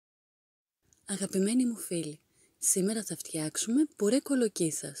Αγαπημένοι μου φίλοι, σήμερα θα φτιάξουμε πουρέ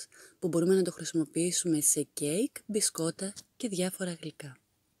κολοκύθας, που μπορούμε να το χρησιμοποιήσουμε σε κέικ, μπισκότα και διάφορα γλυκά.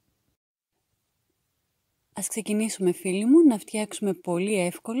 Ας ξεκινήσουμε φίλοι μου να φτιάξουμε πολύ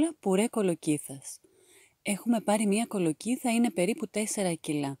εύκολα πουρέ κολοκύθας. Έχουμε πάρει μία κολοκύθα, είναι περίπου 4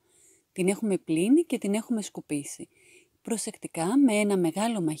 κιλά. Την έχουμε πλύνει και την έχουμε σκουπίσει. Προσεκτικά με ένα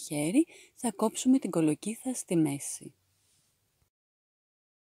μεγάλο μαχαίρι θα κόψουμε την κολοκύθα στη μέση.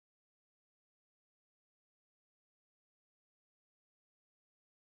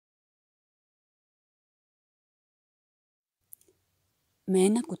 Με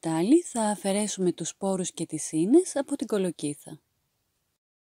ένα κουτάλι θα αφαιρέσουμε τους σπόρους και τις ίνες από την κολοκύθα.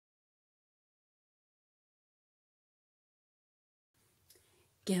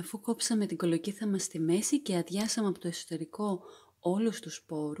 Και αφού κόψαμε την κολοκύθα μας στη μέση και αδειάσαμε από το εσωτερικό όλους τους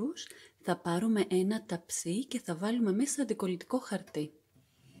σπόρους, θα πάρουμε ένα ταψί και θα βάλουμε μέσα αντικολλητικό χαρτί.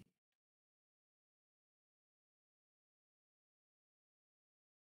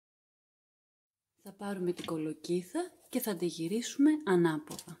 Θα πάρουμε την κολοκύθα και θα τη γυρίσουμε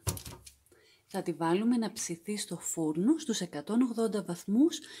ανάποδα. Θα τη βάλουμε να ψηθεί στο φούρνο στους 180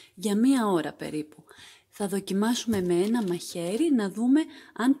 βαθμούς για 1 ώρα περίπου. Θα δοκιμάσουμε με ένα μαχαίρι να δούμε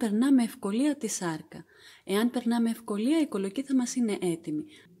αν περνά με ευκολία τη σάρκα. Εάν περνά με ευκολία η κολοκύθα μας είναι έτοιμη.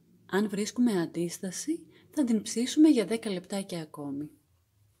 Αν βρίσκουμε αντίσταση θα την ψήσουμε για 10 λεπτάκια ακόμη.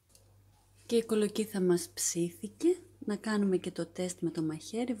 Και η κολοκύθα μας ψήθηκε. Να κάνουμε και το τεστ με το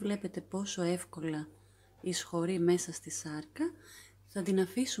μαχαίρι. Βλέπετε πόσο εύκολα εισχωρεί μέσα στη σάρκα. Θα την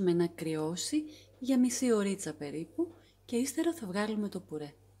αφήσουμε να κρυώσει για μισή ωρίτσα περίπου και ύστερα θα βγάλουμε το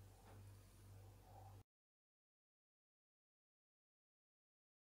πουρέ.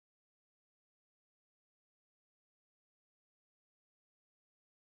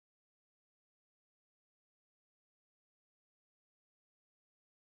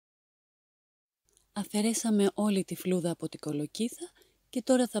 Αφαιρέσαμε όλη τη φλούδα από την κολοκύθα και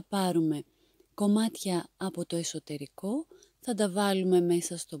τώρα θα πάρουμε κομμάτια από το εσωτερικό, θα τα βάλουμε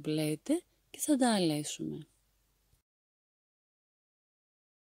μέσα στο μπλέντερ και θα τα αλέσουμε.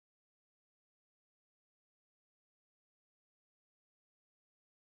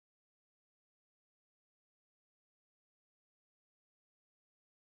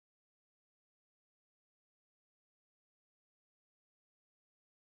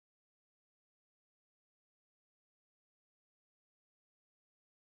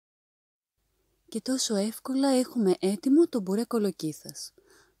 Και τόσο εύκολα έχουμε έτοιμο το πουρέ κολοκύθας.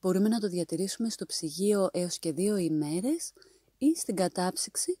 Μπορούμε να το διατηρήσουμε στο ψυγείο έως και 2 ημέρες ή στην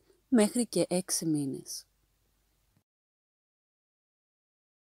κατάψυξη μέχρι και 6 μήνες.